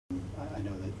I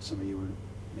know that some of you were,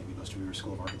 maybe most of you were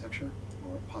School of Architecture,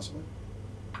 or possibly.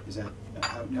 Is that,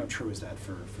 how true is that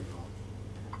for you all?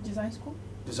 Design school?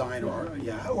 Design or,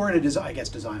 yeah, or in a design, I guess,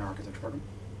 design or architecture program?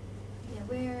 Yeah,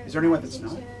 we're Is there anyone that's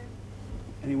not? architecture.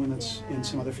 Anyone that's in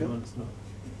some other field?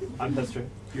 I'm history.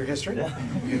 Your history? Yeah.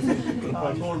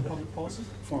 More in public policy?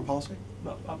 Foreign policy?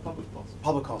 No, public policy.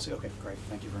 Public policy, okay, great,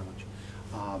 thank you very much.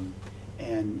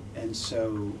 And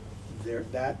so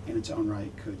that in its own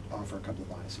right could offer a couple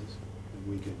of biases.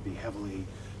 We could be heavily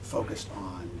focused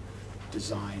on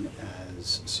design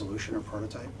as solution or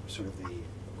prototype, sort of the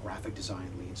graphic design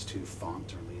leads to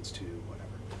font or leads to whatever,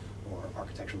 or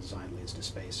architectural design leads to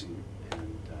spacing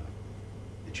and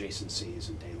adjacencies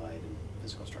and daylight and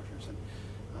physical structures, and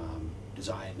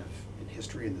design in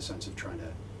history in the sense of trying to,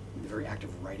 the very act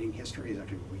of writing history is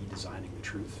actually redesigning the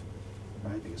truth,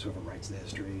 right? Because whoever writes the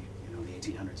history, you know, in the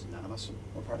 1800s, none of us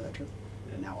were part of that truth,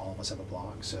 and now all of us have a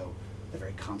blog. So the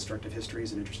very construct of history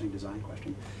is an interesting design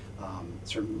question.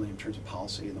 Certainly in terms of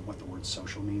policy and what the word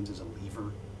social means as a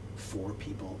lever for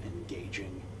people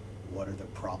engaging what are the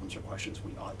problems or questions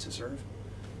we ought to serve.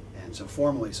 And so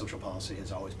formally, social policy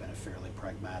has always been a fairly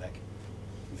pragmatic,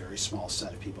 very small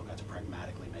set of people got to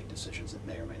pragmatically make decisions that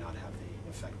may or may not have the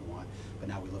effect we want. But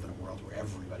now we live in a world where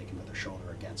everybody can put their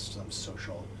shoulder against some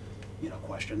social, you know,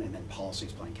 question, and then policy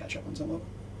is playing catch up on some level.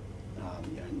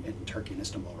 You know, in Turkey and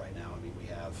Istanbul right now, I mean, we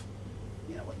have,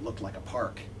 you know, what looked like a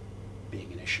park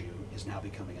being an issue is now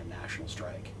becoming a national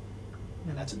strike,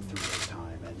 and that's in 3 days'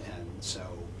 time. And so,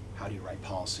 how do you write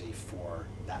policy for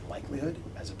that likelihood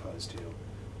as opposed to,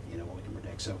 you know, what we can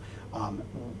predict? So,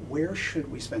 where should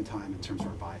we spend time in terms of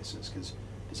our biases? Because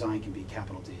design can be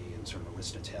capital D and sort of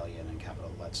Aristotelian, and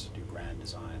capital let's do grand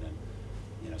design and,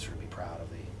 you know, sort of be proud of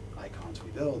the icons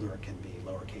we build, or it can be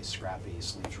lowercase scrappy,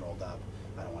 sleeves rolled up.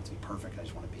 I don't want it to be perfect, I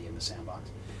just want to be in the sandbox.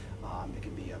 It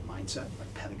can be a mindset,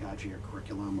 like pedagogy or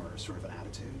curriculum, or sort of an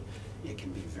attitude. It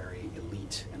can be very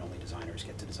elite, and only designers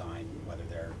get to design, whether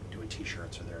they're doing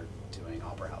t-shirts or they're doing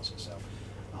opera houses. So,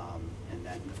 and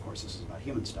then, of course, this is about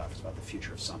human stuff. It's about the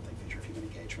future of something, future of human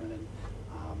engagement,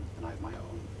 and I have my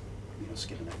own, you know,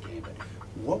 skin in that game. But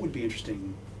what would be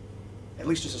interesting, at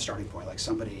least as a starting point, like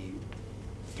somebody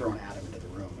throw an atom into the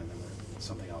room, and then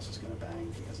something else is going to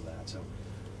bang because of that. So,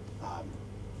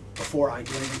 before I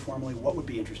do anything formally, what would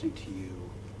be interesting to you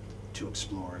to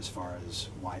explore as far as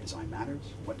why design matters,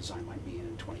 what design might mean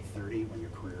in 2030 when your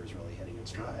career is really hitting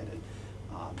its stride, and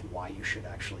why you should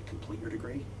actually complete your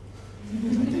degree? I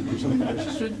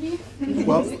think Should we?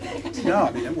 well, no,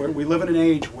 I mean, we live in an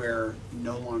age where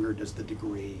no longer does the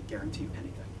degree guarantee you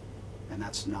anything. And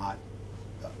that's not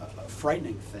a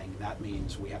frightening thing. That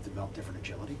means we have to develop different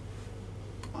agility.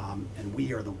 And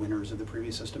we are the winners of the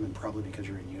previous system, and probably because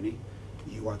you're in uni,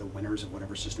 you are the winners of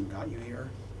whatever system got you here.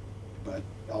 But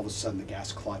all of a sudden the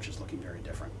gas clutch is looking very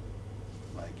different.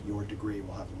 Like, your degree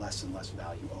will have less and less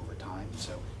value over time.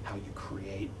 So how you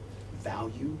create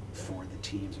value for the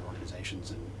teams and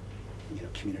organizations and, you know,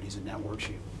 communities and networks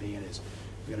you be in is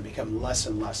going to become less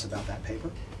and less about that paper,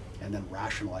 and then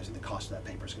rationalizing the cost of that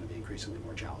paper is going to be increasingly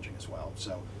more challenging as well.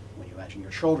 So when you imagine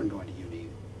your children going to uni,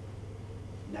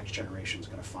 next generation is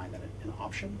going to find that an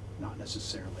option, not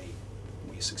necessarily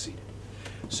we succeeded.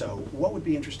 So what would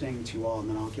be interesting to you all, and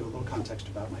then I'll give a little context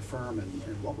about my firm and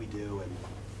what we do, and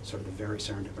sort of the very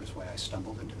serendipitous way I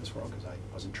stumbled into this world, because I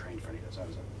wasn't trained for any of this. I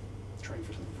was trained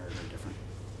for something very, very different.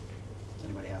 Does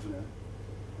anybody have an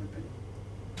opinion?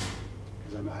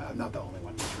 Because I'm not the only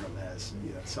one in this room that has,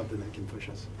 you know, something that can push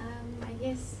us. I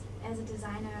guess as a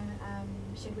designer,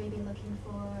 should we be looking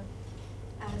for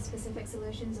specific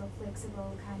solutions or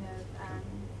flexible kind of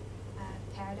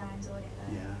paradigms or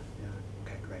whatever? Yeah,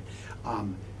 okay, great.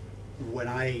 When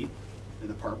in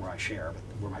the part where I share, but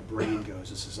where my brain goes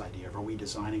is this idea of, are we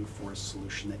designing for a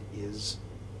solution that is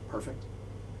perfect?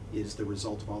 Is the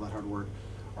result of all that hard work?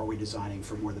 Are we designing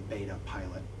for more the beta,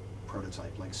 pilot,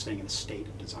 prototype, like staying in a state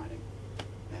of designing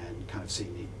and kind of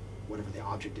seeing whatever the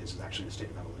object is actually in a state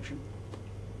of evolution,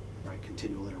 right?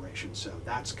 Continual iteration. So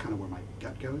that's kind of where my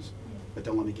gut goes, but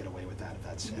don't let me get away with that if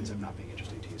that ends up not being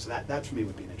interesting to you. So that for me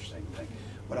would be an interesting thing.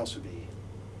 What else would be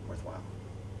worthwhile?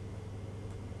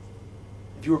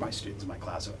 If you were my students in my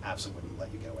class, I absolutely wouldn't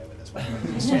let you get away with this.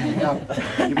 You'd be standing up.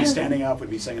 You'd be standing up. We'd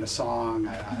be singing a song.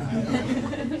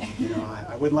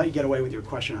 I wouldn't let you get away with your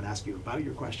question. I'd ask you about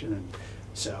your question, and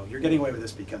so you're getting away with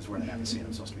this because we're in an embassy and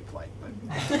I'm supposed to be polite. But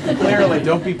clearly,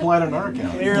 don't be polite on our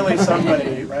account. Clearly,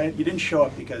 somebody, right? You didn't show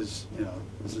up because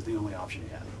this is the only option you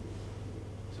had.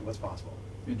 So what's possible?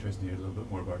 Be interested to hear a little bit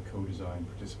more about co-design,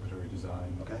 participatory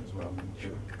design as well, and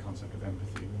sure. The concept of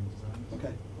empathy in design.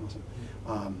 Okay, awesome.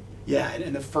 Yeah,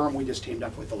 and the firm we just teamed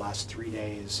up with the last 3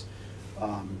 days,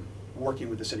 working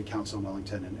with the city council in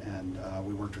Wellington, and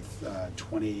we worked with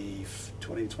 20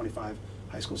 to 25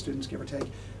 high school students, give or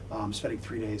take, spending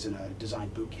 3 days in a design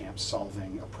boot camp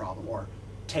solving a problem, or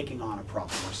taking on a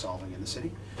problem we're solving in the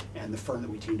city. And the firm that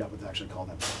we teamed up with actually called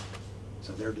Empathy.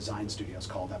 So their design studio is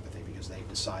called Empathy because they've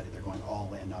decided they're going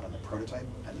all in, not on the prototype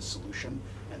and the solution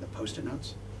and the post-it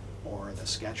notes or the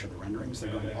sketch or the renderings.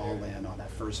 They're going all in on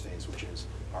that first phase, which is,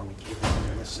 are we capable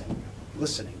of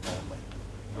listening boldly?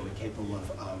 Are we capable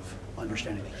of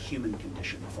understanding the human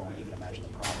condition before we even imagine the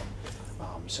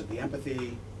problem? So the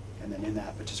empathy, and then in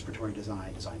that participatory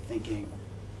design, design thinking,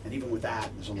 and even with that,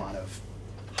 there's a lot of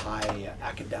high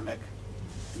academic,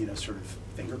 sort of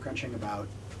finger crunching about,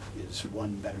 is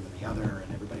one better than the other,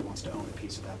 and everybody wants to own a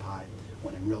piece of that pie,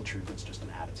 when in real truth it's just an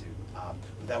attitude.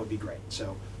 But that would be great.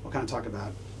 So we'll kind of talk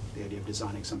about the idea of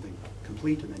designing something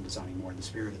complete and then designing more in the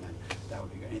spirit, and then that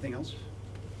would be good. Anything else?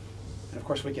 And of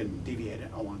course we can deviate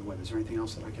it along the way. Is there anything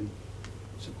else that I can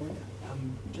support?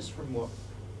 Just from what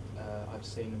I've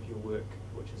seen of your work,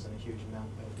 which isn't a huge amount,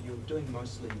 but you're doing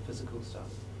mostly physical stuff.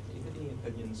 Do you have any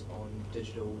opinions on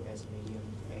digital as a medium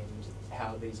and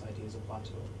how these ideas apply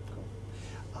to it?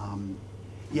 Cool.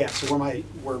 Yeah, so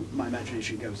where my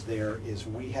imagination goes there is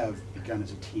we have begun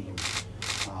as a team,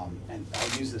 and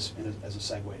I'll use this as a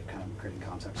segue to kind of creating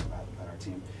context about our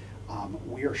team.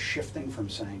 We are shifting from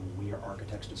saying we are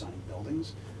architects designing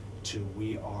buildings to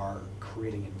we are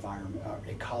creating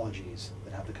ecologies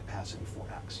that have the capacity for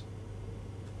X,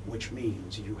 which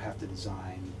means you have to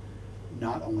design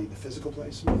not only the physical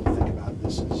place. Think about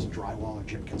this as drywall or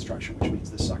gym construction, which means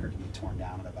this sucker can be torn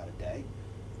down in about a day,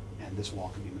 and this wall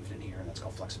can be moved in here, and that's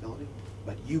called flexibility.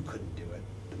 But you couldn't do it.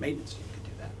 The maintenance team could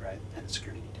do that, right? And the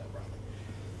security detail broadly.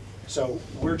 So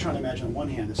we're trying to imagine, on one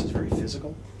hand, this is very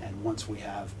physical, and once we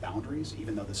have boundaries,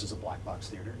 even though this is a black box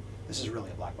theater, this is really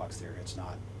a black box theater. It's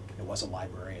not. It was a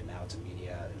library, and now it's a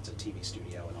media, and it's a TV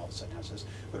studio, and all of a sudden it has this.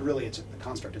 But really, the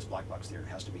construct is black box theater.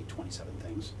 It has to be 27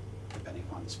 things, depending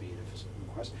upon the speed of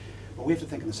request. But we have to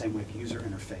think in the same way of user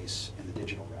interface in the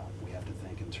digital realm. We have to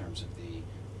think in terms of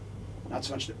not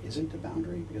so much there isn't a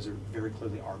boundary, because there very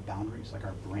clearly are boundaries, like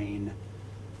our brain.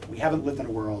 We haven't lived in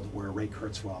a world where Ray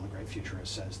Kurzweil, the great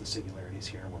futurist, says the singularity is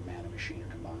here, where man and machine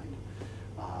are combined.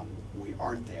 We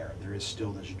aren't there. There is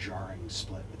still this jarring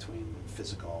split between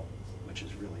physical, which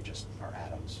is really just our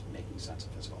atoms making sense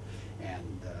of physical,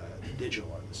 and the digital,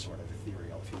 or the sort of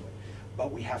ethereal, if you would.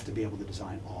 But we have to be able to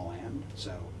design all and.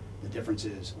 So the difference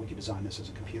is we can design this as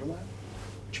a computer lab,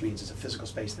 which means it's a physical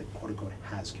space that quote unquote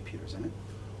has computers in it.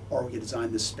 Or we can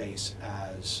design this space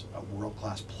as a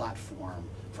world-class platform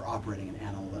for operating in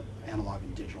analog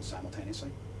and digital simultaneously.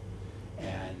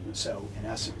 And so, in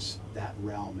essence, that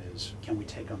realm is, can we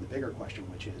take on the bigger question,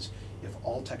 which is, if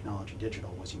all technology digital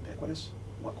was ubiquitous,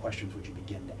 what questions would you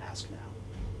begin to ask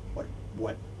now?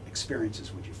 What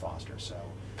experiences would you foster? So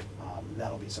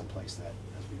that'll be someplace that,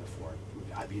 as we go forward,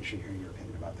 I'd be interested in hearing your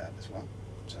opinion about that as well.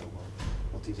 So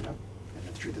we'll tease it up.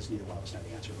 And the truth is, neither one of us know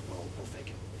the answer, but we'll fake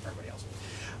it for everybody else.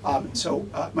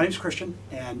 My name's Christian,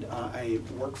 and I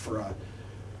work for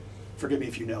forgive me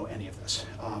if you know any of this,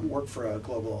 work for a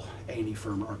global A&E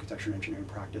firm, architecture and engineering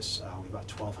practice. We have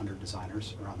about 1,200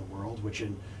 designers around the world, which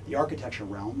in the architecture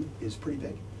realm is pretty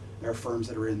big. There are firms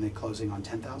that are in the closing on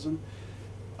 10,000,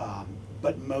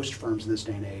 but most firms in this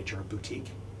day and age are boutique,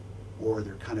 or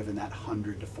they're kind of in that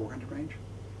 100 to 400 range.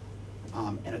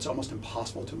 And it's almost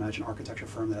impossible to imagine an architecture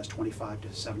firm that has 25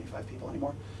 to 75 people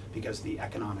anymore, because the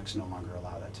economics no longer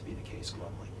allow that to be the case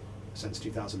globally. Since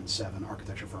 2007,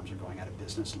 architecture firms are going out of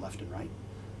business left and right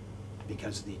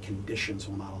because the conditions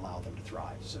will not allow them to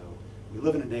thrive. So we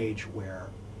live in an age where,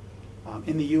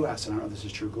 in the U.S., and I don't know if this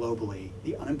is true globally,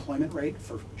 the unemployment rate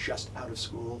for just out of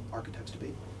school architects to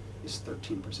be is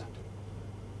 13%.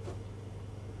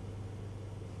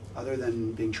 Other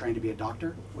than being trained to be a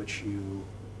doctor, which you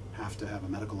have to have a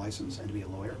medical license, and to be a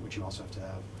lawyer, which you also have to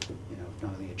have,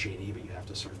 not only a JD, but you have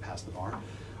to sort of pass the bar.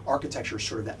 Architecture is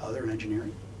sort of that other in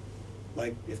engineering.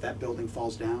 Like, if that building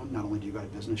falls down, not only do you go to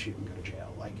business, you can go to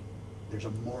jail. Like, there's a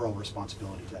moral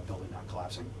responsibility to that building not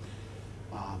collapsing.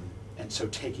 And so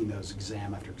taking those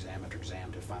exam after exam after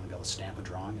exam to finally be able to stamp a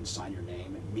drawing and sign your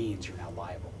name, it means you're now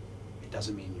liable. It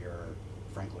doesn't mean you're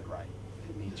Frank Lloyd Wright.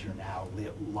 It means you're now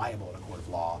liable in a court of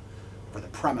law for the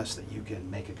premise that you can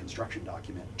make a construction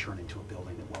document and turn into a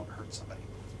building that won't hurt somebody.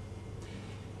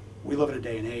 We live in a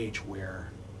day and age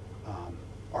where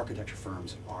architecture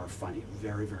firms are finding it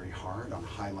very, very hard on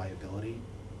high liability,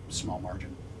 small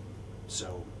margin.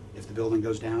 So if the building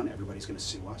goes down, everybody's going to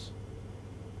sue us,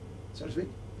 so to speak.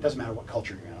 It doesn't matter what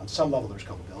culture you're in. On some level, there's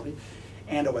culpability.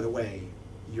 And oh, by the way,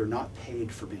 you're not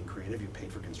paid for being creative, you're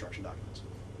paid for construction documents.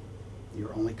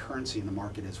 Your only currency in the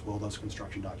market is, will those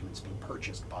construction documents be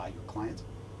purchased by your client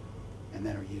and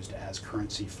then are used as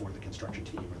currency for the construction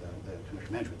team or the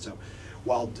construction management. So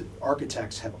while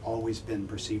architects have always been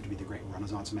perceived to be the great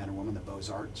Renaissance man or woman, the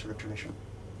Beaux-Arts sort of tradition,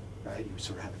 right? You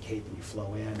sort of have a cape and you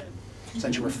flow in, and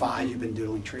since you were 5, you've been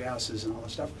doodling tree houses and all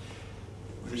this stuff.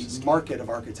 The market of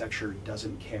architecture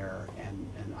doesn't care, and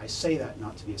I say that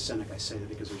not to be a cynic, I say that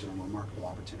because there's a remarkable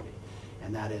opportunity.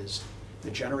 And that is,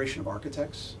 the generation of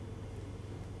architects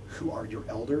who are your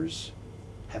elders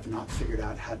have not figured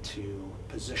out how to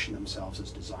position themselves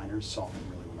as designers solving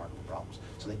really remarkable problems.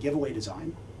 So they give away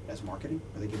design as marketing,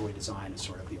 or they give away design as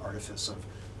sort of the artifice of,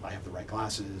 I have the right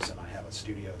glasses, and I have a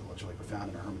studio that looks really profound,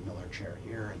 and a Herman Miller chair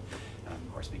here, and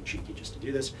of course being cheeky just to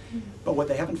do this. But what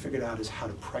they haven't figured out is how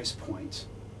to price point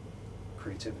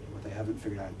creativity. What they haven't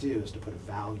figured out how to do is to put a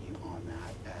value on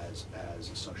that as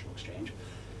a social exchange.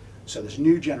 So this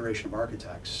new generation of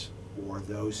architects, or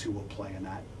those who will play in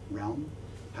that realm,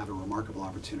 have a remarkable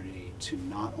opportunity to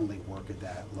not only work at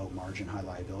that low margin, high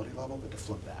liability level, but to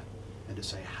flip that and to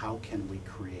say, how can we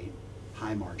create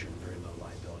high margin, very low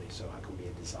liability? So how can we be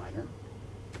a designer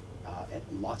at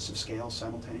lots of scales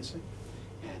simultaneously?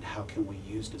 And how can we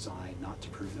use design not to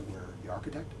prove that we're the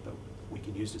architect, but we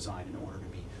can use design in order to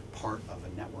be part of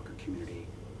a network or community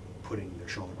putting their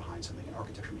shoulder behind something, and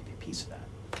architecture may be a piece of that.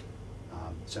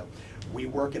 So we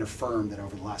work in a firm that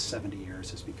over the last 70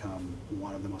 years has become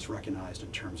one of the most recognized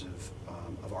in terms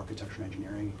of architecture,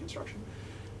 engineering, and construction.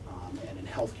 And in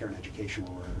healthcare and education,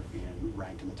 we're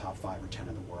ranked in the top 5 or 10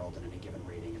 in the world in any given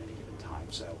rating at any given time.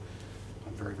 So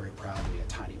I'm very, very proud to be a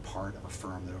tiny part of a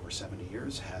firm that over 70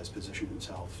 years has positioned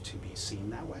itself to be seen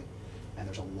that way. And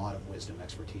there's a lot of wisdom,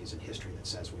 expertise, and history that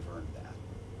says we've earned that.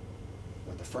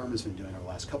 What the firm has been doing over the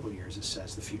last couple of years is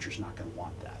says the future's not going to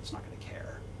want that. It's not going to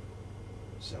care.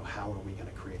 So how are we going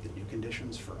to create the new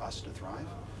conditions for us to thrive?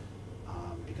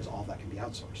 Because all of that can be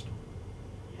outsourced.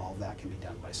 All of that can be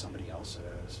done by somebody else at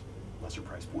a lesser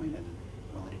price point and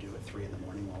willing to do it at 3 in the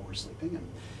morning while we're sleeping.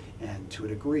 And to a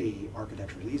degree,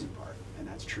 architecture is the easy part, and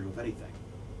that's true of anything.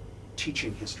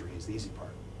 Teaching history is the easy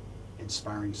part.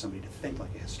 Inspiring somebody to think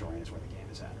like a historian is where the game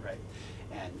is at, right?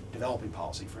 And developing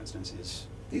policy, for instance, is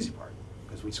the easy part,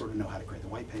 because we sort of know how to create the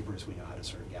white papers, we know how to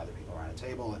sort of gather people around a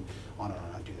table and on,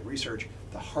 do the research.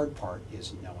 The hard part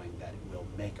is knowing that it will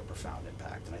make a profound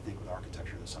impact, and I think with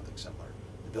architecture there's something similar.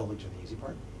 The buildings are the easy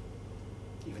part,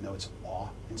 even though it's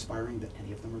awe-inspiring that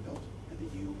any of them are built, and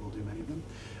that you will do many of them.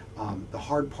 The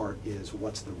hard part is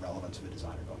what's the relevance of a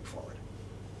designer going forward.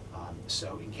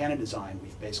 So in Canon Design,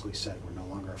 we've basically said we're no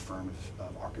longer a firm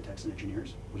of architects and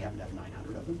engineers. We happen to have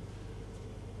 900 of them.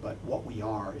 But what we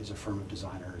are is a firm of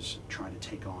designers trying to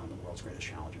take on the world's greatest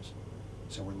challenges.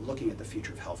 So we're looking at the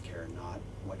future of healthcare, not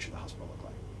what should the hospital look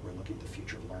like. We're looking at the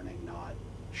future of learning, not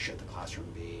should the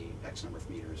classroom be X number of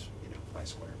meters, by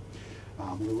square.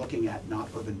 We're looking at not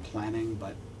urban planning,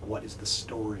 but what is the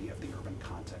story of the urban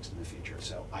context in the future.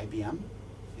 So IBM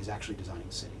is actually designing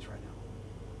cities right now.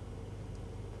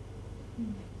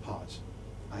 Pause.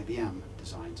 IBM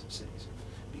designs cities,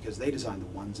 because they design the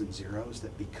ones and zeros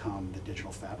that become the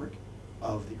digital fabric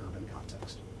of the urban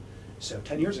context. So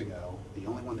 10 years ago, the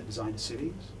only one that designed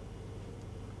cities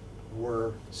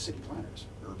were city planners,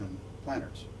 urban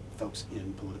planners, folks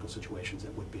in political situations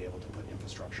that would be able to put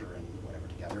infrastructure and whatever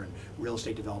together, and real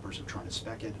estate developers are trying to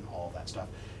spec it and all of that stuff.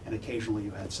 And occasionally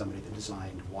you had somebody that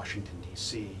designed Washington,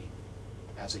 D.C.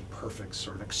 as a perfect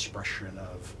sort of expression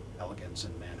of elegance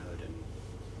and manhood and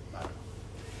I don't know.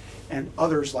 And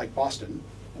others like Boston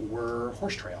were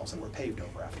horse trails that were paved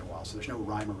over after a while. So there's no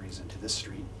rhyme or reason to this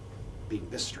street being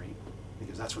this street,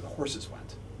 because that's where the horses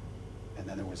went. And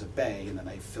then there was a bay, and then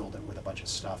they filled it with a bunch of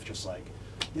stuff, just like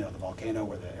the volcano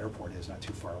where the airport is not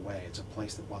too far away. It's a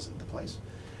place that wasn't the place.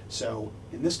 So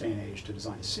in this day and age, to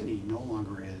design a city no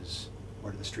longer is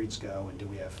where do the streets go, and do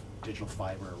we have digital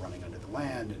fiber running under the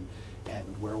land,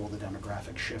 and where will the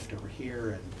demographic shift over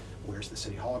here, and where's the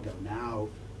city hall go? Now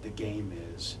the game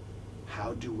is,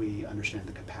 how do we understand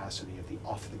the capacity of the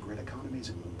off-the-grid economies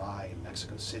in Mumbai, in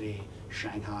Mexico City,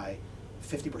 Shanghai?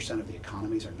 50% of the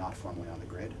economies are not formally on the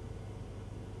grid.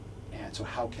 And so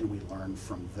how can we learn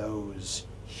from those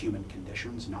human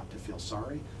conditions, not to feel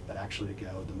sorry, but actually to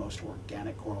go the most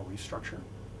organic coral reef structure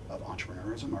of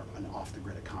entrepreneurism are in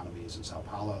off-the-grid economies in Sao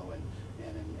Paulo and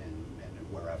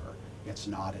wherever. It's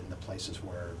not in the places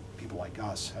where people like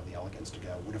us have the elegance to go,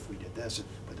 what if we did this and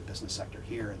put the business sector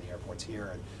here and the airports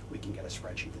here, and we can get a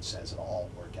spreadsheet that says it'll all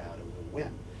work out and we'll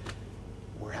win.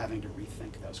 We're having to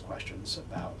rethink those questions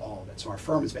about all of it. So our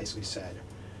firm has basically said,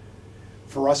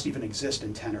 for us to even exist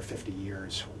in 10 or 50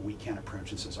 years, we can't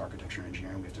approach this as architecture and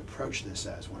engineering. We have to approach this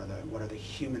as what are the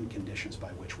human conditions by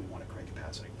which we want to create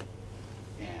capacity.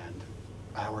 And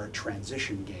our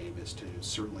transition game is to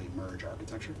certainly merge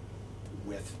architecture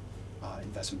with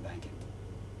investment banking,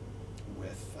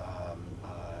 with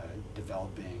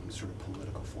developing sort of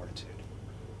political fortitude.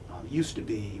 It used to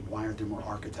be, why aren't there more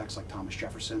architects like Thomas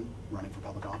Jefferson running for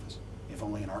public office? If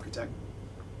only an architect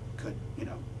could,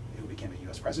 who became a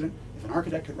U.S. president, if an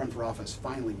architect could run for office,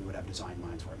 finally we would have design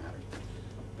minds where it matters.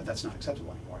 But that's not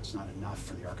acceptable anymore. It's not enough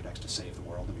for the architects to save the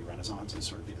world and be Renaissance and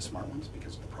sort of be the smart ones,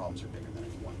 because the problems are bigger than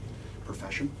any one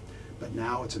profession. But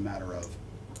now it's a matter of,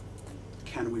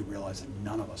 can we realize that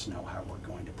none of us know how we're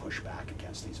going to push back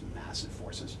against these massive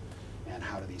forces, and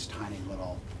how do these tiny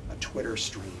little, a Twitter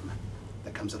stream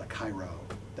that comes out of Cairo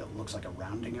that looks like a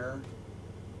rounding error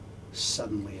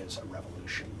suddenly is a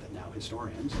revolution that now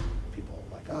historians, people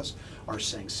like us, are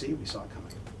saying, see, we saw it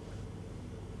coming.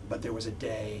 But there was a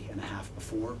day and a half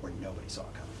before where nobody saw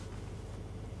it coming.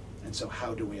 And so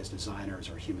how do we as designers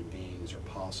or human beings or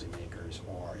policymakers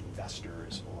or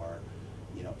investors or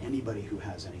anybody who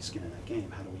has any skin in that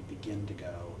game, how do we begin to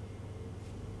go,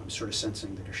 I'm sort of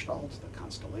sensing the gestalt, the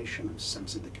constellation, I'm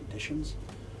sensing the conditions.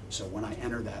 So when I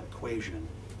enter that equation,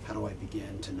 how do I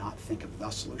begin to not think of the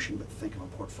solution, but think of a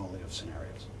portfolio of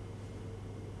scenarios,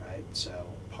 right? So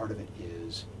part of it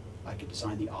is I could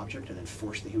design the object and then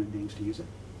force the human beings to use it.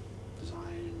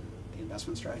 Design the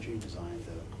investment strategy, design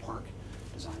the park,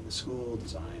 design the school,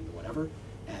 design the whatever,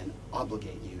 and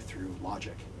obligate you through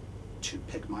logic to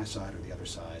pick my side or the other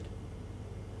side,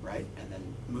 right? And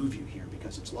then move you here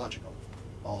because it's logical.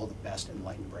 All the best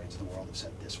enlightened brains in the world have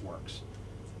said this works.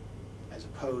 As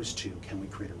opposed to, can we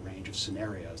create a range of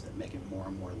scenarios that make it more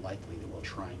and more likely that we'll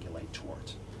triangulate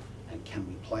towards? And can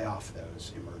we play off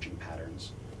those emerging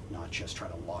patterns, not just try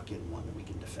to lock in one that we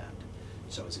can defend?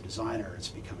 So as a designer, it's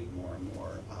becoming more and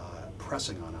more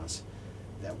pressing on us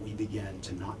that we begin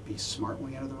to not be smart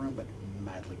when we enter the room, but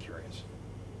madly curious.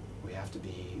 We have to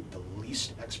be the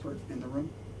least expert in the room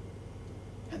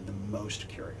and the most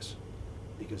curious.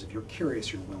 Because if you're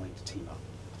curious, you're willing to team up.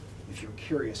 If you're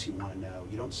curious, you want to know,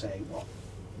 you don't say, well,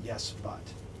 yes, but.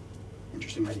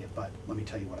 Interesting idea, but let me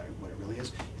tell you what it really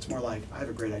is. It's more like, I have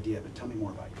a great idea, but tell me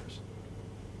more about yours.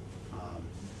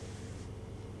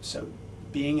 So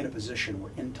being in a position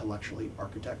where intellectually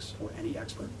architects or any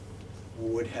expert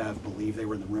would have believed they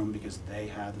were in the room because they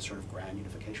had the sort of grand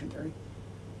unification theory.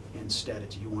 Instead,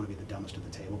 it's you want to be the dumbest at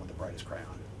the table with the brightest crayon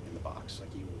in the box.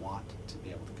 Like you want to be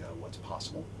able to go what's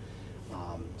possible.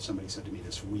 Somebody said to me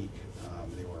this week,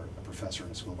 they were a professor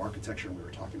in a school of architecture, and we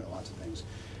were talking about lots of things,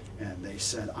 and they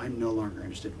said, I'm no longer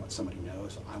interested in what somebody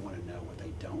knows. I want to know what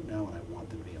they don't know, and I want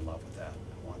them to be in love with that.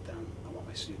 I want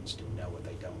my students to know what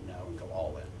they don't know and go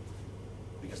all in,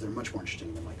 because they're much more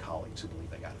interesting than my colleagues who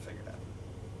believe they got it figured out.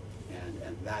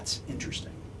 And that's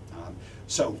interesting.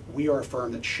 So we are a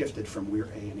firm that shifted from we're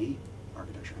A&E,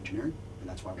 architecture engineering, and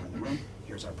that's why we're in the room.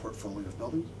 Here's our portfolio of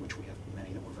buildings, which we have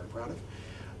many that we're very proud of.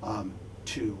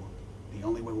 To the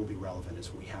only way we'll be relevant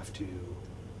is we have to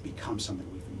become something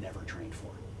we've never trained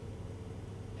for.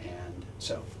 And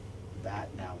so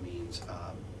that now means,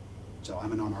 so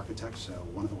I'm a non-architect, so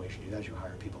one of the ways you do that is you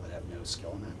hire people that have no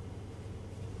skill in that,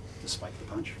 to spike the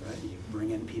punch, right? You bring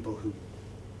in people who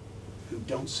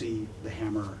don't see the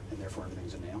hammer and therefore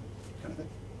everything's a nail, kind of thing,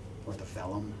 or the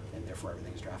vellum and therefore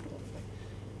everything's draftable.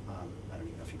 I don't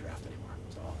even know if you draft anymore,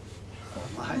 so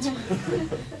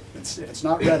if it's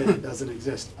not Reddit, it doesn't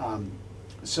exist. I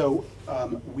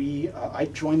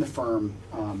joined the firm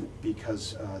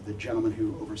because the gentleman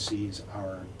who oversees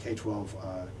our K-12,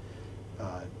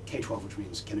 which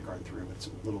means kindergarten through, but it's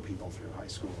little people through high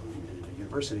school and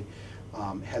university,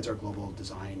 heads our global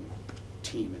design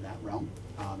team in that realm.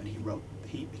 And he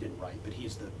didn't write, but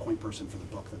he's the point person for the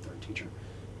book, The Third Teacher,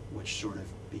 which sort of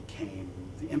became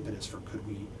the impetus for could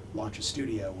we launch a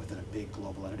studio within a big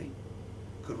global entity?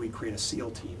 Could we create a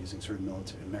SEAL team using sort of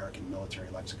American military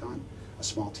lexicon? A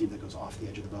small team that goes off the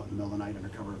edge of the boat in the middle of the night under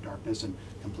cover of darkness and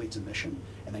completes a mission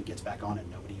and then gets back on it.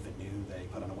 Nobody even knew they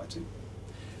put on a wetsuit.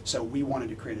 So we wanted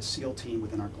to create a SEAL team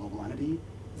within our global entity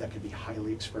that could be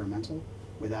highly experimental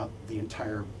without the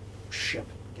entire ship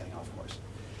getting off course.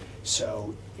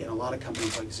 So in a lot of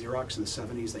companies like Xerox in the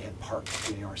 70s, they had PARC,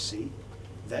 P-A-R-C,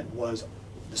 that was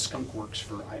the skunk works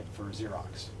for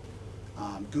Xerox.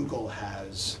 Google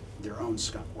has their own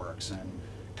skunk works, and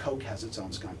Coke has its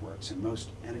own skunk works, and most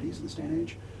entities in this day and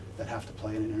age that have to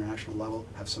play at an international level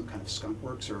have some kind of skunk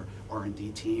works or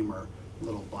R&D team or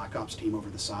little black ops team over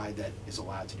the side that is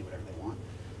allowed to do whatever they want.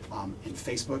 In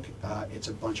Facebook, it's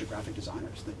a bunch of graphic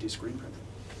designers that do screen printing.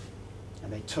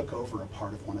 And they took over a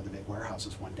part of one of the big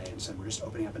warehouses one day and said, we're just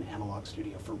opening up an analog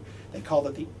studio for, they called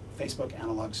it the Facebook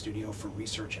Analog Studio for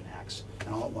Research and X.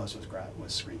 And all it was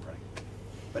screen printing.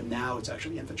 But now it's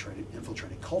actually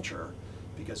infiltrated culture,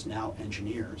 because now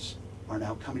engineers are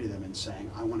now coming to them and saying,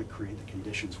 I want to create the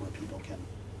conditions where people can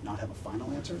not have a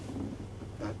final answer,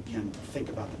 but can think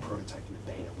about the prototype and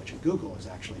the beta, which at Google is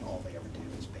actually all they ever do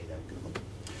is beta at Google.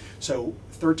 So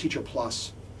Third Teacher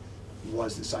Plus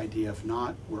was this idea of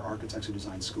not, we're architects who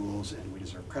design schools and we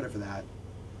deserve credit for that,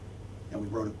 and we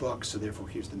wrote a book, so therefore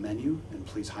here's the menu, and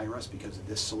please hire us because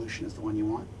this solution is the one you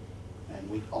want.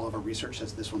 And all of our research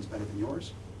says this one's better than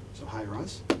yours, so hire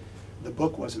us. The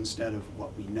book was, instead of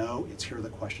what we know, it's here are the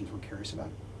questions we're curious about.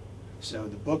 So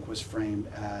the book was framed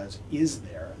as, is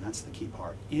there, and that's the key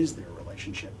part, is there a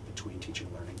relationship between teaching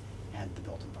and learning and the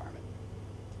built environment?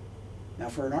 Now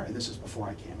for an and this is before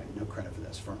I came, I get no credit for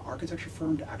this, for an architecture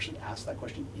firm to actually ask that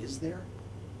question, is there?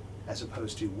 As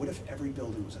opposed to, what if every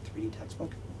building was a 3D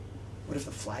textbook? What if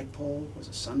the flagpole was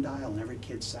a sundial and every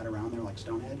kid sat around there like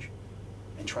Stonehenge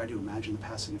and tried to imagine the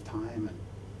passing of time, and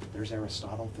there's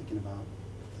Aristotle thinking about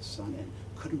the sun, and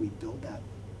couldn't we build that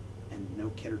and no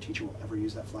kid or teacher will ever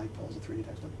use that flagpole as a 3D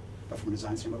textbook? But from a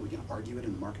design standpoint, we can argue it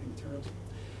in the marketing materials.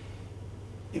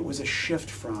 It was a shift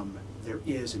from there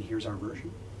is and here's our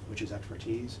version, which is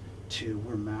expertise, to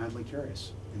we're madly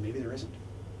curious, and maybe there isn't.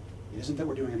 It isn't that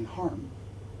we're doing any harm,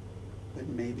 but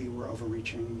maybe we're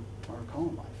overreaching our call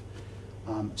in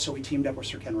life. So we teamed up with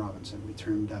Sir Ken Robinson. We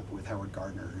teamed up with Howard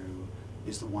Gardner, who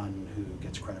is the one who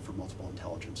gets credit for multiple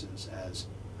intelligences as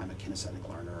I'm a kinesthetic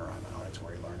learner, or I'm an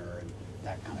auditory learner, and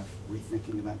that kind of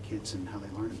rethinking about kids and how they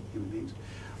learn, human beings.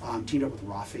 Teamed up with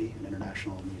Rafi, an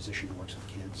international musician who works with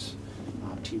kids.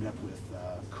 Teamed up with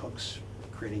cooks,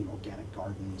 creating organic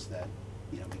gardens that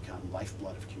become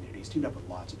lifeblood of communities. Teamed up with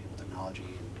lots of people, technology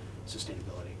and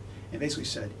sustainability, and basically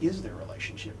said, is there a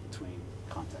relationship between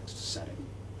context, setting,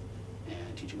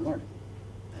 and teaching and learning?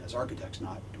 And as architects,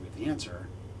 not do we have the answer,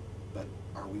 but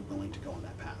are we willing to go on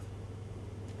that path?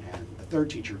 And the third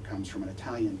teacher comes from an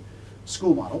Italian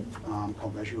school model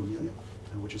called Reggio Emilia,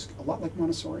 which is a lot like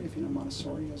Montessori, if you know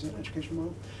Montessori as an education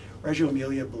model. Reggio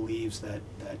Emilia believes that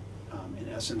in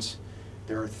essence,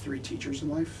 there are three teachers in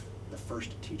life. The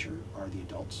first teacher are the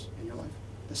adults in your life.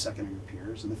 The second are your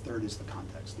peers, and the third is the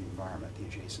context, the environment, the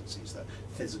adjacencies, the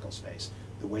physical space.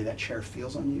 The way that chair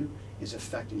feels on you is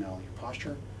affecting not only your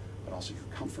posture, but also your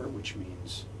comfort, which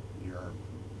means your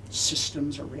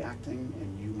systems are reacting,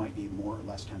 and you might be more or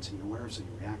less tense than you're aware of, so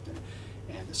you react.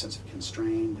 And the sense of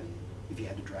constrained, and if you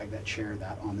had to drag that chair,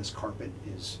 that on this carpet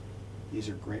these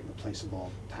are great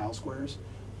replaceable tile squares,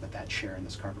 but that chair and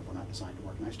this carpet were not designed to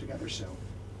work nice together, so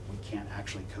we can't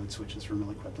actually code switch this room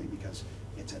really quickly because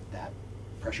it's at that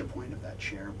pressure point of that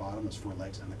chair, bottom, those four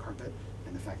legs, and the carpet,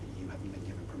 and the fact that you haven't been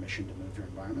given permission to move your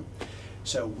environment.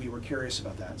 So we were curious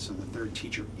about that. So the third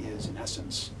teacher is, in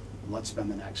essence, let's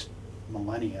spend the next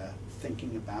millennia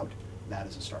thinking about that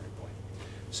as a starting point.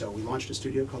 So we launched a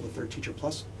studio called the Third Teacher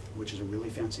Plus, which is a really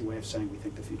fancy way of saying we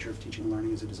think the future of teaching and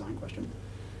learning is a design question,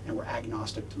 and we're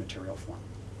agnostic to material form.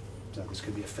 So this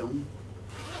could be a film.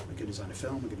 We could design a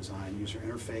film. We could design user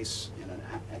interface and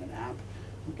an app.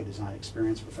 We could design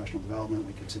experience, professional development.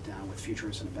 We could sit down with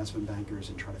futurists and investment bankers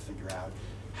and try to figure out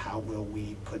how will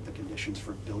we put the conditions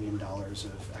for $1 billion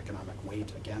of economic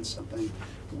weight against something.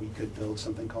 We could build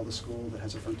something called a school that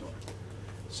has a front door.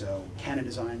 So Canon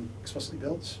Design explicitly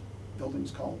builds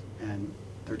buildings called, and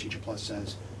Third Teacher Plus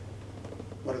says,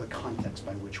 what are the contexts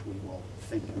by which we will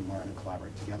think and learn and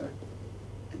collaborate together?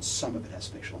 And some of it has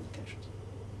spatial implications.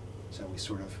 So we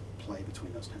sort of play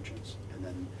between those tensions. And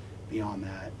then beyond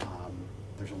that,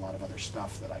 there's a lot of other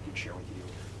stuff that I can share with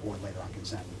you, or later on can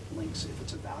send links if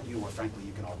it's of value, or frankly,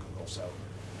 you can all Google, so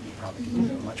you probably can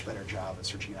do a much better job at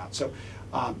searching it out. So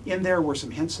in there were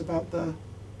some hints about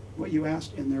what you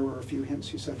asked, and there were a few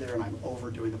hints you said there, and I'm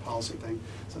overdoing the policy thing,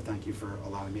 so thank you for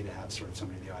allowing me to have sort of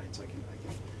somebody in the audience I can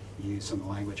use some of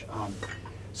the language.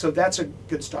 So that's a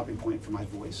good stopping point for my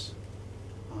voice.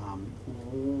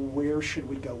 Where should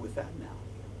we go with that now?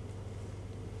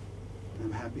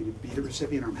 I'm happy to be the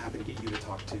recipient, or I'm happy to get you to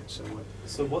talk to. So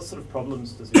what sort of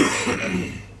problems does your work have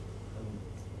in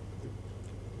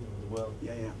the world?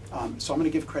 Yeah. So I'm going to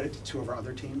give credit to two of our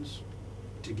other teams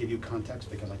to give you context,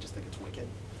 because I just think it's wicked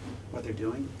what they're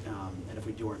doing. And if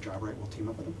we do our job right, we'll team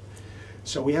up with them.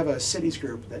 So we have a cities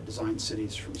group that designs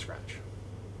cities from scratch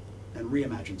and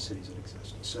reimagines cities that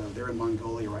exist. So they're in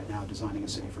Mongolia right now designing a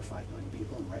city for 5 million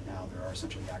people, and right now there are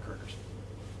essentially yak herders.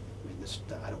 I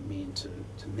mean, I don't mean to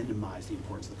minimize the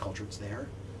importance of the culture that's there,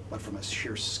 but from a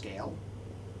sheer scale,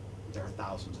 there are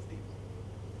thousands of people,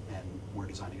 and we're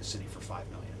designing a city for 5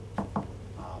 million.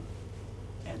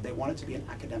 And they want it to be an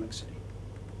academic city.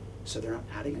 So they're not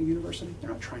adding a university, they're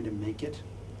not trying to make it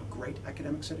a great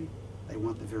academic city. They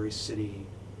want the very city,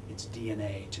 its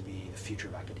DNA, to be the future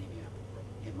of academia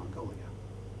in Mongolia,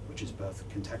 which is both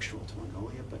contextual to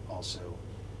Mongolia, but also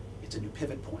it's a new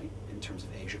pivot point in terms of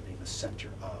Asia being the center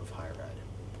of higher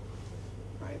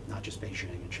ed, right? Not just Beijing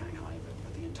and Shanghai,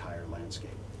 but the entire landscape.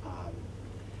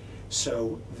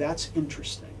 So that's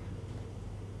interesting,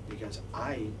 because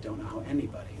I don't know how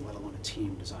anybody, let alone a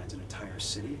team, designs an entire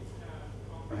city,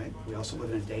 right? We also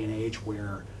live in a day and age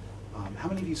where, how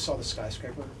many of you saw the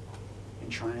skyscraper in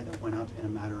China that went up in a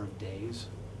matter of days,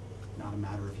 not a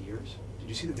matter of years? Did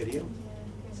you see the video?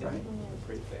 Yeah. Right?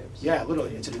 Prefabs. Yeah,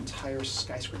 literally, it's an entire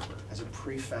skyscraper as a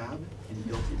prefab and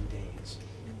built in days.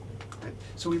 Right?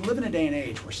 So we live in a day and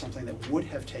age where something that would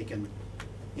have taken,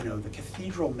 you know, the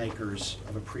cathedral makers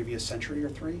of a previous century or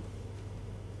three,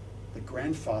 the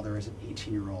grandfather as an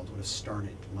 18-year-old would have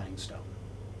started laying stone.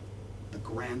 The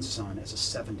grandson as a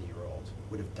 70-year-old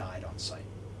would have died on site.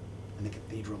 And the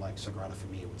cathedral like Sagrada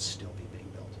Familia would still be being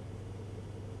built.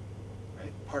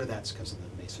 Right? Part of that's because of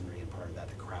the masonry, and part of that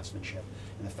the craftsmanship,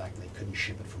 and the fact that they couldn't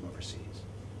ship it from overseas.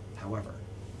 However,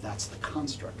 that's the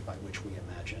construct by which we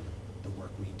imagine the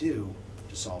work we do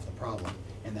to solve the problem,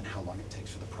 and then how long it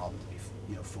takes for the problem to be,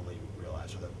 you know, fully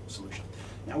realized, or the solution.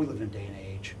 Now we live in a day and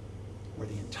age where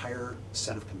the entire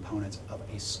set of components of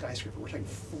a skyscraper, we're talking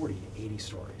 40 to 80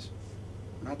 stories.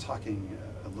 We're not talking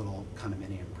a little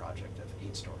condominium project of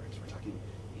 8 stories. We're talking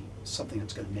something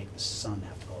that's going to make the sun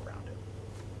have to go around it,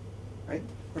 right?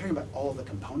 We're talking about all of the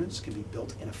components can be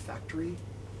built in a factory,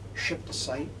 shipped to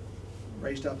site,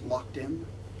 raised up, locked in.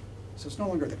 So it's no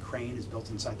longer the crane is built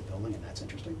inside the building, and that's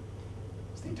interesting.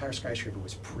 So the entire skyscraper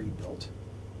was pre-built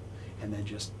and then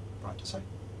just brought to site.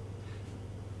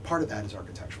 Part of that is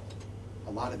architectural.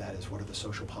 A lot of that is what are the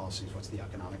social policies, what's the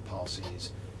economic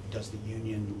policies, does the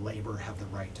union labor have the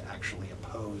right to actually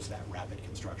oppose that rapid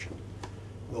construction?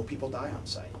 Will people die on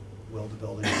site? Will the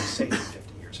building be safe in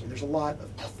 50 years? I mean, there's a lot of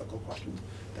ethical questions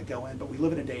that go in, but we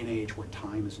live in a day and age where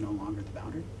time is no longer the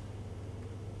boundary.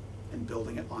 And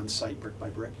building it on site brick by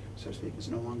brick, so to speak, is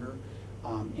no longer.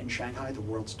 In Shanghai, the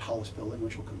world's tallest building,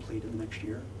 which will complete in the next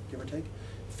year, give or take,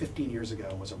 15 years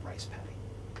ago was a rice paddy.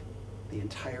 The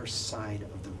entire side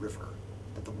of the river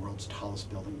that the world's tallest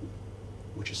building,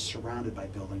 which is surrounded by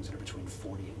buildings that are between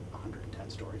 40 and 110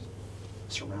 stories,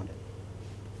 surrounded,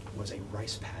 was a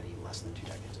rice paddy less than 2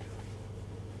 decades ago.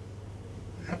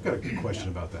 I've got a good question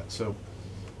about that. So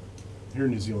here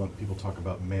in New Zealand, people talk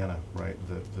about mana, right?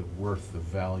 The worth, the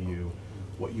value,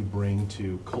 what you bring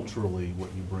to, culturally, what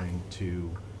you bring to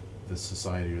the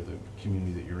society or the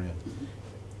community that you're in.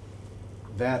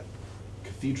 That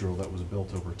cathedral that was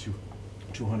built over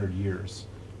 200 years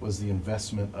was the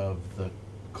investment of the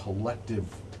collective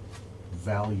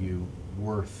value,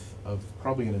 worth of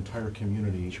probably an entire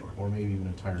community, Sure. or maybe even an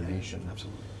entire nation.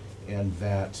 Absolutely. And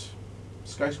that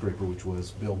skyscraper, which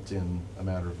was built in a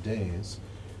matter of days,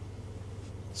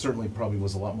 certainly probably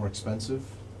was a lot more expensive,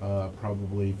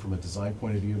 probably from a design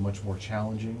point of view, much more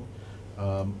challenging.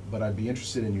 But I'd be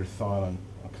interested in your thought on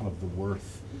kind of the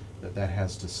worth that that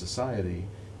has to society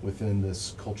within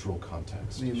this cultural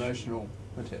context. The emotional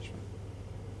attachment.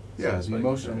 Yeah, the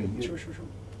emotion, I mean. Sure.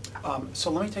 So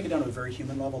let me take it down to a very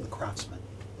human level, the craftsman.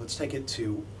 Let's take it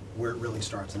to where it really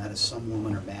starts, and that is some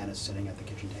woman or man is sitting at the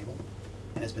kitchen table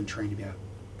and has been trained to be a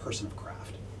person of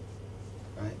craft,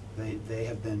 right?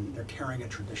 They're carrying a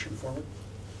tradition forward.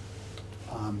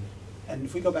 And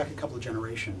if we go back a couple of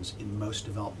generations, in most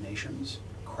developed nations,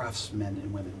 craftsmen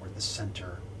and women were the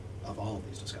center of all of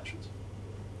these discussions,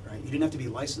 right? You didn't have to be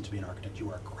licensed to be an architect. You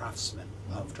were a craftsman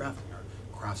of drafting, or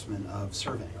a craftsman of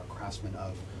surveying, or a craftsman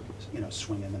of,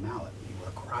 swinging the mallet. You were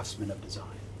a craftsman of design.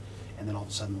 And then all of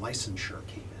a sudden licensure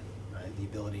came in, right? The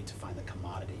ability to find the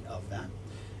commodity of that.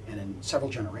 And in several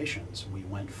generations, we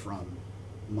went from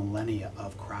millennia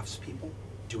of craftspeople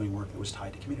doing work that was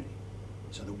tied to community.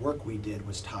 So the work we did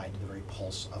was tied to the very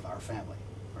pulse of our family,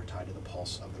 or tied to the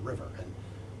pulse of the river. And,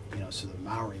 so the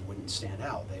Maori wouldn't stand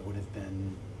out. They would have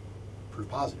been proof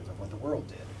positive of what the world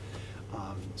did,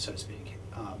 so to speak.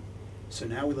 So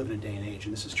now we live in a day and age,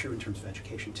 and this is true in terms of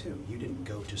education too. You didn't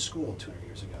go to school 200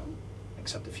 years ago,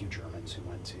 except a few Germans who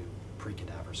went to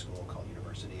pre-cadaver school called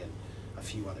university, and a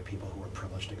few other people who were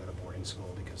privileged to go to boarding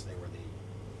school because they were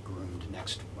the groomed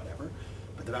next whatever.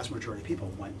 But the vast majority of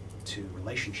people went to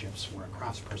relationships where a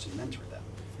craftsperson mentored them,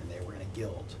 and they were in a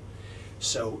guild.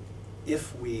 So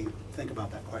if we think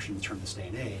about that question in terms of this day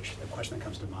and age, the question that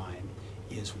comes to mind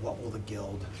is, what will the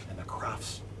guild and the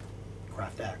craft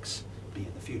X be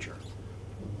in the future?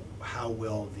 How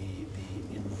will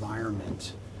the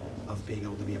environment of being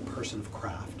able to be a person of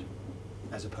craft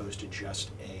as opposed to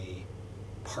just a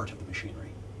part of the machinery.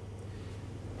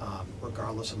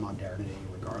 Regardless of modernity,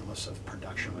 regardless of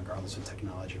production, regardless of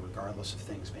technology, regardless of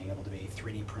things being able to be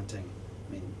 3D printing.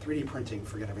 I mean, 3D printing,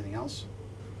 forget everything else.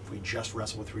 If we just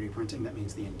wrestle with 3D printing, that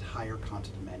means the entire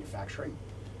concept of manufacturing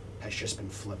has just been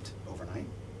flipped overnight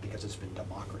because it's been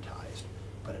democratized.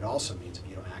 But it also means if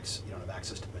you don't have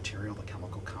access to the material, the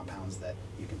chemical compounds that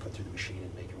you can put through the machine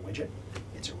and make your widget,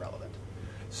 it's irrelevant.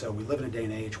 So we live in a day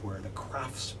and age where the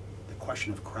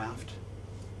question of craft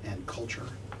and culture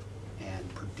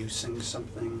and producing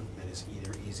something that is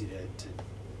either easy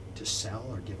to sell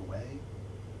or give away,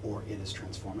 or it is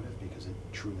transformative because it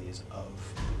truly is of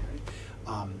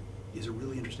humanity, is a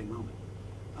really interesting moment.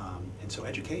 And so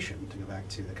education, to go back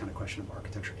to the kind of question of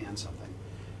architecture and something,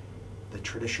 the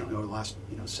traditional, over the last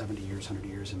 70 years, 100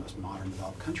 years in most modern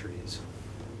developed countries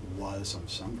was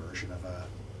some version of a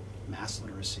mass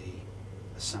literacy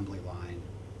assembly line,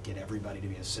 get everybody to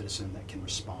be a citizen that can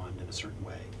respond in a certain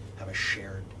way, have a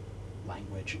shared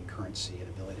language and currency and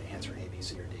ability to answer A, B,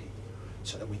 C, or D,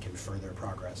 so that we can further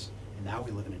progress. And now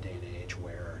we live in a day and age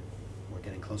where we're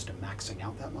getting close to maxing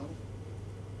out that model.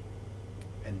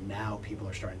 And now people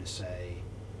are starting to say,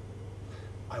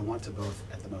 I want to both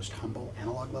at the most humble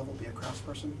analog level be a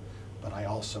craftsperson, but I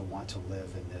also want to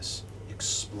live in this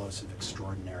explosive,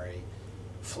 extraordinary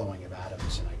flowing of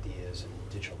atoms and ideas and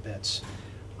digital bits.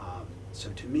 So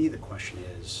to me, the question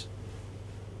is,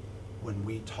 when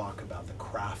we talk about the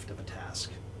craft of a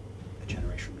task a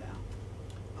generation from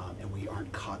now, and we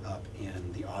aren't caught up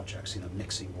in the objects,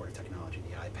 mixing more technology,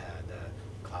 the iPad,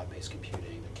 the cloud-based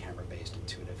computing, the camera-based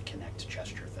intuitive connect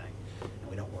gesture thing, and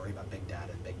we don't worry about big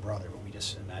data and big brother, but we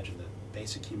just imagine the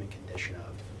basic human condition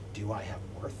of, do I have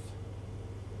worth?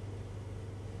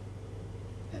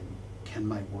 And can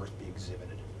my worth be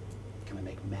exhibited? Can I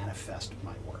make manifest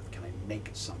my worth? Can I make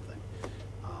something?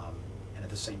 And at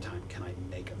the same time, can I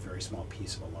make a very small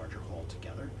piece of a larger whole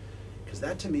together? Because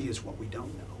that to me is what we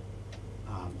don't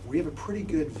know. We have a pretty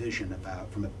good vision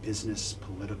about, from a business,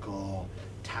 political,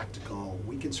 tactical,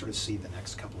 we can sort of see the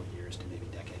next couple of years to maybe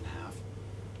decade and a half.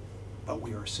 But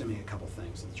we are assuming a couple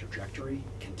things, that the trajectory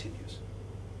continues,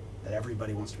 that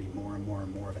everybody wants to be more and more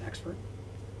and more of an expert,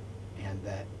 and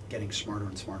that getting smarter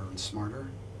and smarter and smarter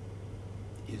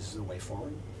is the way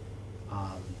forward.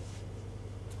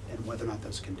 And whether or not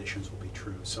those conditions will be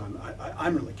true. So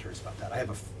I'm really curious about that. I have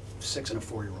a 6 and a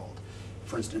 4-year-old.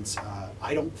 For instance,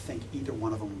 I don't think either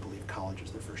one of them believe college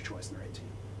is their first choice when they're 18.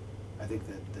 I think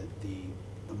that the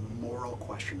moral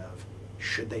question of,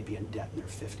 should they be in debt in their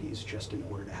 50s just in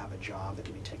order to have a job that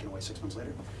can be taken away 6 months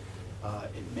later,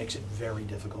 it makes it very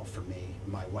difficult for me.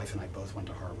 My wife and I both went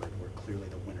to Harvard. We're clearly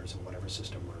the winners of whatever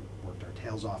system we worked our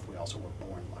tails off. We also were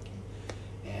born lucky.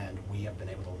 And we have been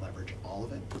able to leverage all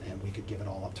of it, and we could give it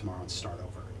all up tomorrow and start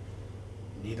over.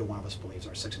 Neither one of us believes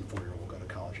our 6 and 4-year-old will go to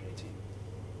college at 18.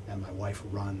 And my wife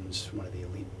runs one of the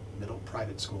elite middle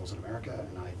private schools in America,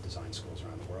 and I design schools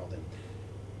around the world.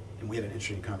 And we had an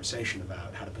interesting conversation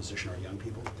about how to position our young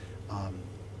people.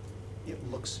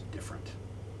 It looks different.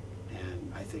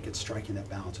 And I think it's striking that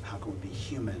balance of how can we be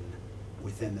human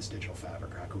within this digital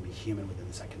fabric, how can we be human within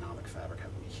this economic fabric, how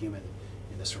can we be human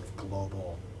in this sort of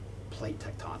global plate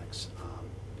tectonics.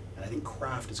 And I think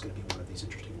craft is going to be one of these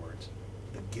interesting words,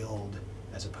 the guild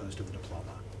as opposed to the diploma.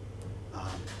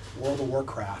 World of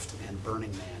Warcraft and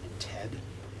Burning Man and TED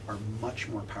are much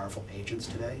more powerful agents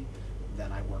today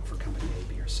than I work for company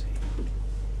A, B, or C.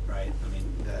 Right? I mean,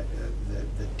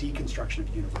 the deconstruction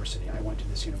of university. I went to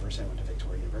this university, I went to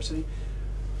Victoria University.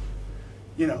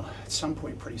 At some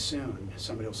point pretty soon,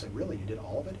 somebody will say, really, you did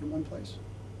all of it in one place?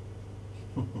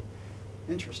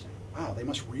 Interesting. Wow, they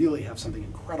must really have something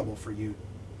incredible for you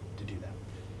to do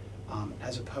that.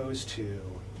 As opposed to,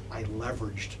 I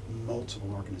leveraged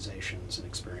multiple organizations and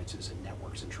experiences and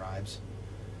networks and tribes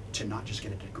to not just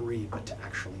get a degree, but to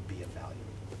actually be of value.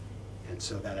 And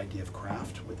so that idea of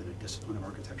craft within a discipline of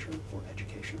architecture or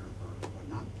education or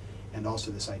whatnot, and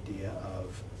also this idea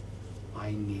of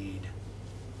I need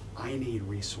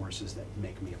resources that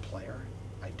make me a player.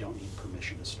 I don't need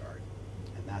permission to start.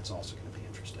 And that's also going to be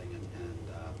interesting.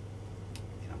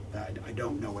 I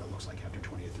don't know what it looks like after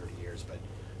 20 or 30 years, but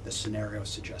the scenarios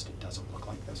suggest it doesn't look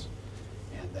like this,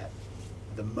 and that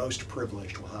the most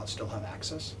privileged will still have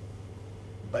access,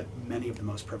 but many of the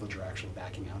most privileged are actually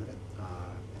backing out of it.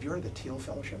 Have you heard of the Teal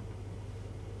Fellowship?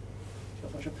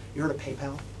 You heard of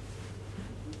PayPal?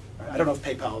 I don't know if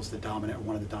PayPal is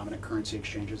one of the dominant currency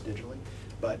exchanges digitally,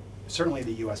 but certainly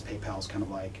the U.S. PayPal is kind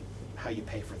of like how you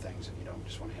pay for things if you don't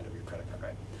just want to hand over your credit card,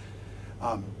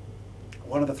 right?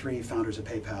 One of the 3 founders of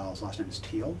PayPal, his last name is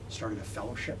Teal, started a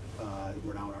fellowship.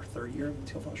 We're now in our 3rd year of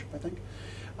the Teal Fellowship, I think,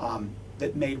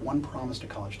 that made one promise to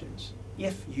college students.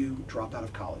 If you drop out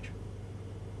of college,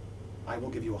 I will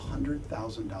give you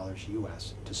 $100,000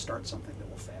 US to start something that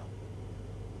will fail.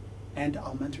 And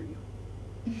I'll mentor you.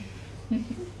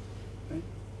 Right?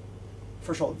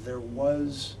 First of all, there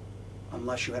was,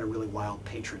 unless you had a really wild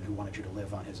patron who wanted you to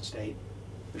live on his estate,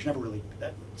 there's never really,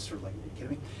 that sort of like, are you kidding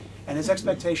me? And his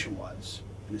expectation was,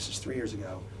 and this is 3 years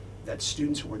ago, that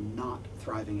students who were not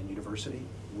thriving in university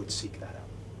would seek that out.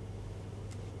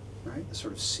 Right? The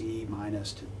sort of C-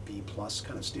 to B+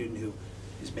 kind of student who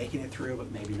is making it through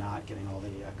but maybe not getting all the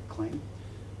acclaim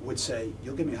would say,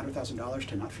 you'll give me $100,000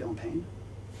 to not feel in pain?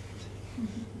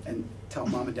 And tell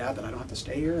mom and dad that I don't have to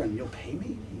stay here and you'll pay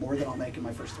me more than I'll make in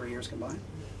my first 3 years combined?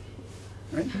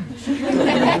 Right?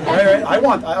 Right. I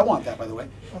want that, by the way.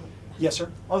 Yes,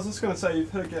 sir? I was just going to say,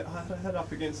 you've hit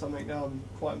up against something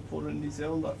quite important in New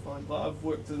Zealand, I find. Like, I've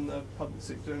worked in the public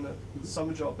sector in a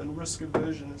summer job, and risk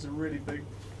aversion is a really big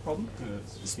problem,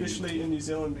 especially in New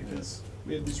Zealand, because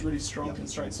we have these really strong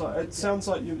constraints. Like, it sounds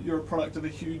like you're a product of a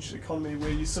huge economy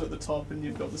where you sit at the top and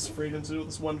you've got this freedom to do all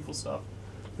this wonderful stuff.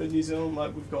 But in New Zealand,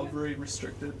 like, we've got very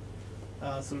restricted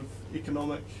sort of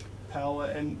economic power,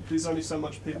 and there's only so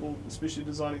much people, especially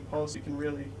designing policy, can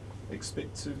really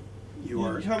expect to. You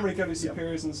can't really go to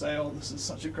superiors and say, oh, this is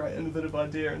such a great innovative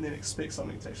idea, and then expect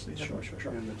something to actually happen.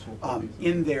 Sure.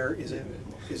 In there is a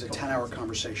 10-hour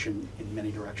conversation in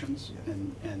many directions,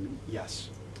 and yes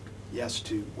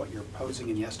to what you're posing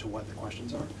and yes to what the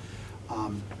questions are.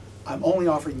 I'm only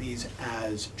offering these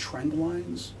as trend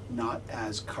lines, not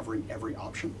as covering every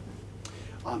option.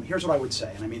 Here's what I would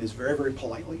say, and I mean this very, very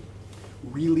politely.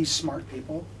 Really smart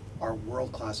people are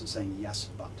world-class at saying yes,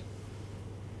 but.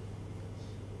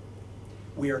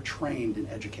 We are trained in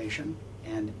education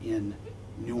and in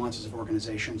nuances of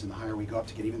organizations, and the higher we go up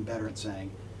to get even better at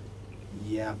saying,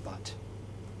 yeah, but,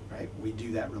 right? We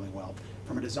do that really well.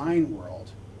 From a design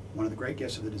world, one of the great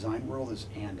gifts of the design world is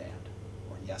and,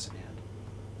 or yes and.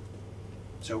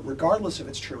 So regardless if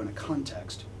it's true in a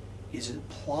context, is it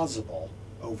plausible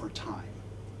over time?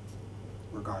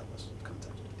 Regardless of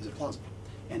context, is it plausible?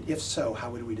 And if so, how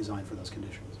would we design for those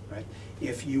conditions, right?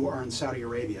 If you are in Saudi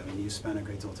Arabia and you spend a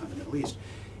great deal of time in the Middle East,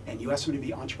 and you ask them to be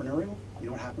entrepreneurial, you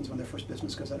know what happens when their first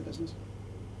business goes out of business?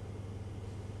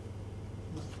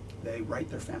 They write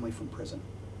their family from prison.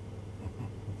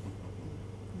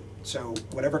 So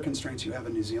whatever constraints you have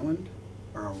in New Zealand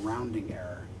are a rounding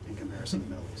error in comparison to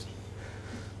the Middle East.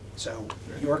 So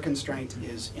your constraint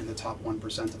is in the top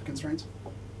 1% of constraints.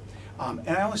 And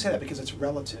I only say that because it's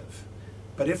relative.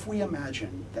 But if we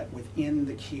imagine that within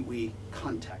the Kiwi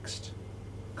context,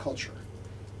 culture,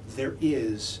 there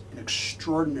is an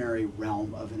extraordinary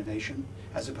realm of innovation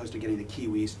as opposed to getting the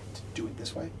Kiwis to do it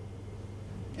this way,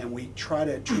 and we try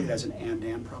to treat it as an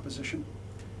and proposition,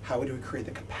 how would we create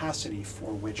the capacity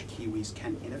for which Kiwis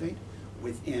can innovate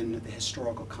within the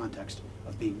historical context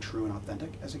of being true and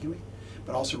authentic as a Kiwi,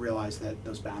 but also realize that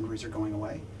those boundaries are going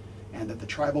away and that the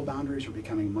tribal boundaries are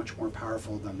becoming much more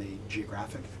powerful than the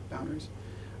geographic boundaries.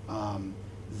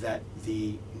 That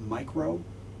the micro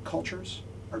cultures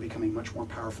are becoming much more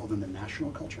powerful than the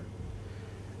national culture.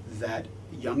 That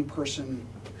a young person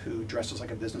who dresses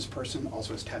like a business person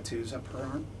also has tattoos up her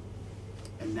arm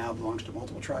and now belongs to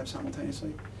multiple tribes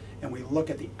simultaneously. And we look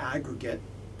at the aggregate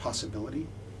possibility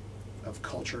of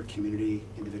culture, community,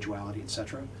 individuality,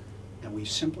 etc. And we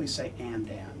simply say and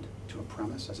to a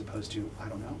premise as opposed to I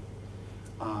don't know.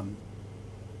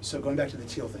 So going back to the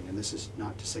teal thing, and this is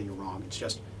not to say you're wrong, it's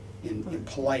just in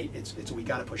polite, it's we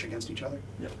got to push against each other.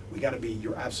 Yep. We got to be,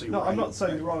 you're absolutely right. No, I'm not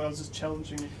saying you're wrong, I was just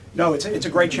challenging you. No, it's a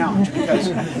great challenge because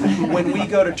when we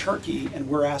go to Turkey and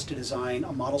we're asked to design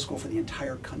a model school for the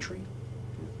entire country,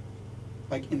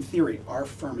 like in theory, our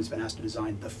firm has been asked to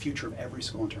design the future of every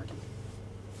school in Turkey.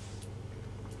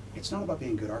 It's not about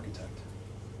being a good architect,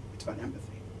 it's about empathy.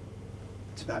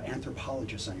 It's about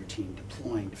anthropologists on your team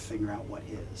deploying to figure out what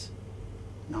is,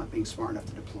 not being smart enough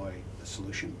to deploy the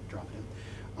solution, drop it in.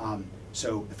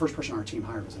 So the first person on our team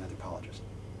hired was an anthropologist,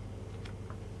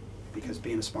 because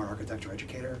being a smart architect or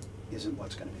educator isn't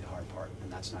what's going to be the hard part,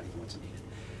 and that's not even what's needed.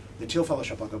 The Teal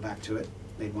Fellowship, I'll go back to it,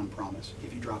 made one promise.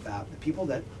 If you drop out, the people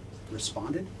that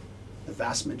responded, the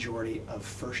vast majority of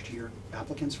first-year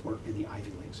applicants were in the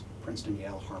Ivy Leagues, Princeton,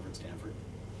 Yale, Harvard, Stanford.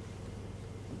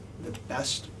 The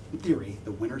best, in theory,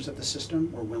 the winners of the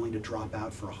system were willing to drop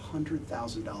out for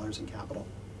 $100,000 in capital.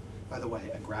 By the way,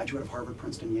 a graduate of Harvard,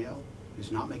 Princeton, Yale,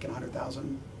 who's not making $100,000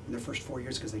 in their first 4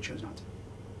 years because they chose not to.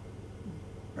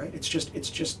 Right? It's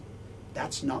just,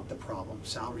 that's not the problem.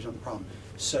 Salary's not the problem.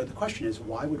 So the question is,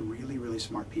 why would really, really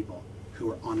smart people who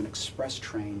who are on an express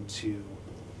train to,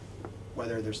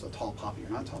 whether there's the tall poppy or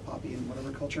not tall poppy in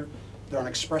whatever culture, they're on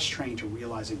express train to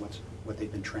realizing what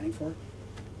they've been training for.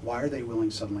 Why are they willing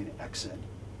suddenly to exit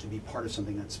to be part of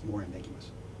something that's more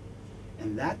ambiguous?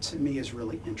 And that to me is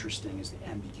really interesting, is the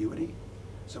ambiguity.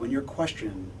 So in your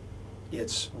question,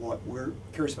 it's what we're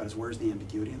curious about is where's the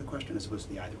ambiguity in the question as opposed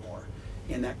to the either or.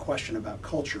 In that question about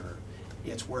culture,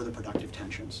 it's where the productive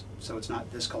tensions. So it's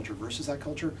not this culture versus that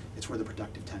culture, it's where the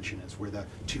productive tension is, where the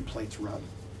two plates rub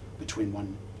between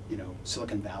one,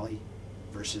 Silicon Valley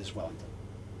versus Wellington,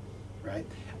 right?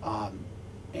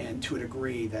 And to a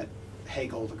degree that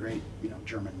Hegel, the great,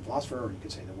 German philosopher, or you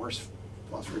could say the worst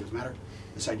philosopher, it doesn't matter,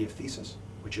 this idea of thesis,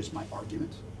 which is my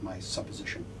argument, my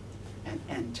supposition, and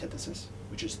antithesis,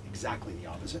 which is exactly the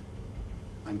opposite.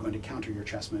 I'm going to counter your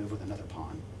chess move with another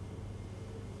pawn,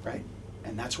 right?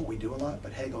 And that's what we do a lot,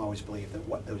 but Hegel always believed that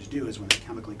what those do is when they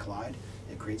chemically collide,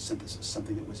 it creates synthesis,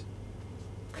 something that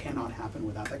cannot happen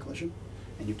without that collision,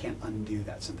 and you can't undo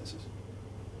that synthesis.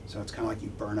 So it's kind of like you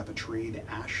burn up a tree, the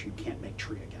ash, you can't make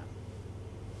tree again.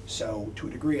 So to a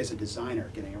degree, as a designer,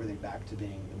 getting everything back to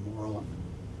being the moral and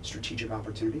strategic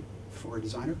opportunity for a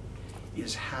designer,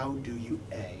 is how do you,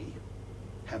 A,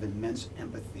 have immense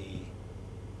empathy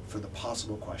for the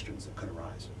possible questions that could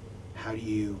arise? How do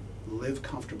you live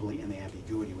comfortably in the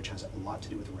ambiguity, which has a lot to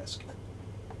do with risk?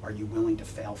 Are you willing to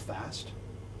fail fast,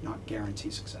 not guarantee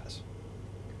success,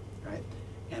 right?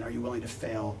 And are you willing to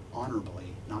fail honorably,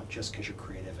 not just because you're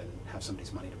creative and have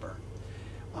somebody's money to burn?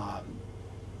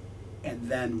 And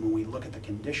then when we look at the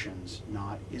conditions,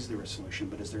 not is there a solution,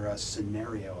 but is there a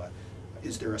scenario,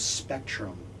 is there a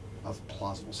spectrum of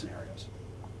plausible scenarios?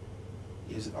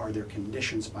 Are there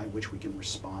conditions by which we can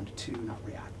respond to, not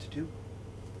react to?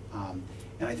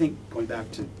 And I think going back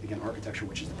to, again, architecture,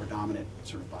 which is the predominant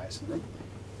sort of bias in the room,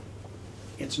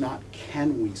 it's not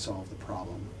can we solve the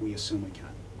problem, we assume we can.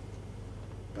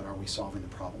 But are we solving the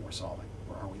problem we're solving?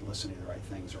 Or are we listening to the right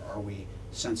things? Or are we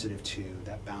sensitive to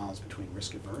that balance between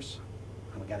risk averse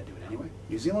and we got to do it anyway?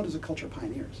 New Zealand is a culture of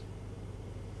pioneers.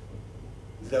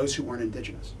 Those who weren't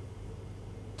indigenous.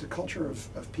 It's a culture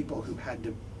of people who had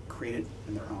to create it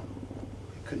in their own.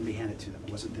 It couldn't be handed to them.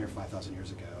 It wasn't there 5,000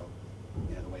 years ago,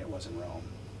 the way it was in Rome,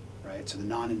 right? So the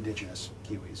non-indigenous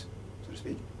Kiwis, so to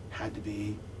speak, had to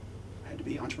be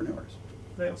entrepreneurs.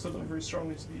 They also look very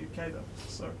strongly to the UK, though.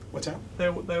 So What's that?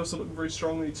 They also look very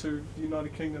strongly to the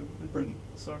United Kingdom and Britain.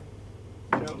 So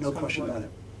No question about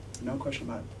it. No question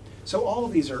about it. So all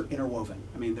of these are interwoven.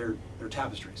 I mean, they're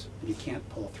tapestries, and you can't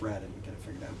pull a thread and get it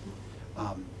figured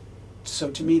out.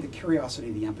 So to me, the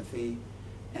curiosity, the empathy,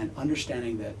 and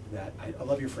understanding that I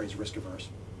love your phrase, risk averse.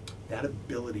 That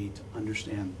ability to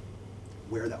understand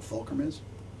where that fulcrum is,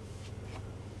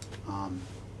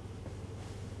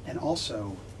 and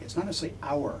also it's not necessarily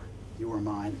you or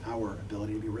mine, our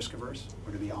ability to be risk averse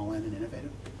or to be all in and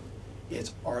innovative.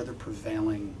 It's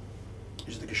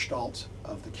is the gestalt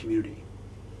of the community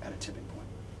at a tipping point?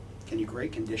 Can you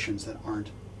create conditions that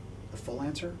aren't the full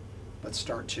answer, but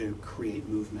start to create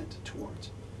movement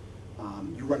towards?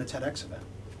 You run a TEDx event.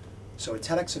 So a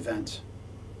TEDx event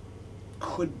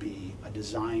could be a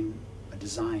design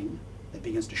that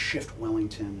begins to shift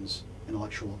Wellington's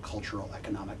intellectual, cultural,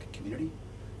 economic community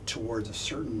towards a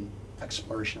certain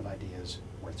exploration of ideas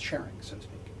worth sharing, so to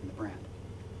speak, in the brand.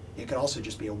 It could also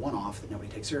just be a one-off that nobody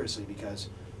takes seriously because,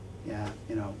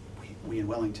 we in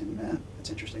Wellington, that's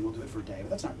interesting, we'll do it for a day, but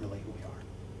that's not really who we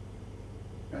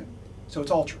are, right? So it's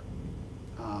all true.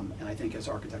 And I think as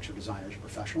architecture designers,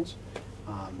 professionals,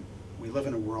 we live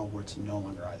in a world where it's no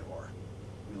longer either or.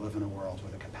 We live in a world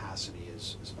where the capacity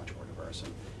is much more diverse,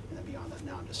 and then beyond that,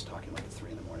 now I'm just talking like at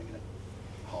 3 in the morning in a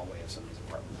hallway of somebody's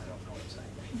apartment. I don't know what I'm saying.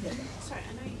 Sorry,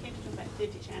 I know you came to talk about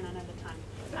third teacher, and I know the time.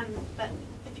 But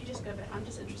if you just go back, I'm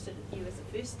just interested in you as a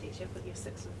first teacher with your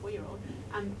 6 and 4-year-old,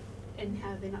 and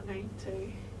how they're not going to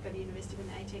go to university when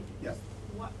they're 18. Yep.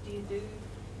 What do you do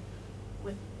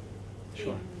with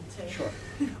them to Sure.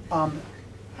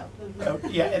 help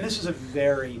them? Yeah, and this is a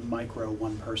very micro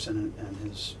one person and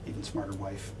his even smarter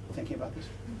wife thinking about this.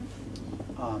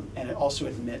 Mm-hmm. And it also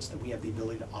admits that we have the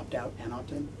ability to opt out and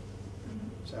opt in.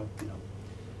 Mm-hmm. So,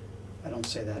 I don't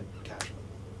say that casually,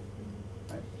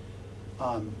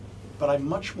 right? But I'm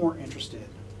much more interested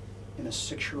in a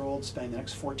 6-year-old spending the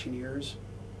next 14 years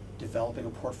developing a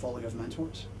portfolio of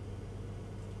mentors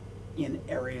in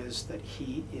areas that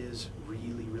he is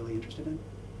really, really interested in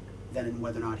than in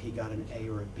whether or not he got an A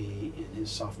or a B in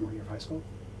his sophomore year of high school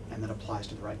and that applies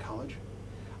to the right college.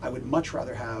 I would much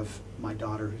rather have my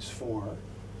daughter, who's 4,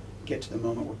 get to the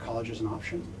moment where college is an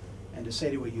option and to say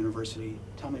to a university,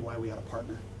 tell me why we ought to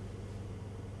partner.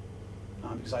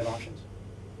 Because I have options.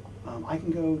 I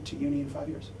can go to uni in 5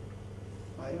 years.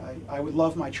 I would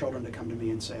love my children to come to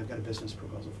me and say, I've got a business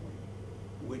proposal for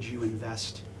you. Would you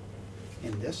invest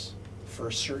in this for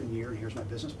a certain year, and here's my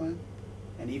business plan?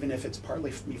 And even if it's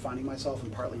partly me finding myself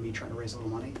and partly me trying to raise a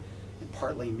little money and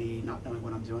partly me not knowing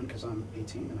what I'm doing because I'm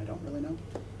 18 and I don't really know,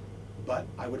 but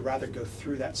I would rather go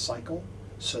through that cycle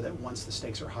so that once the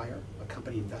stakes are higher, a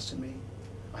company invests in me,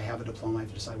 I have a diploma, I have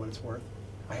to decide what it's worth,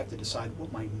 I have to decide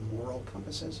what my moral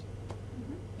compass is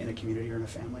in a community or in a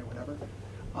family or whatever.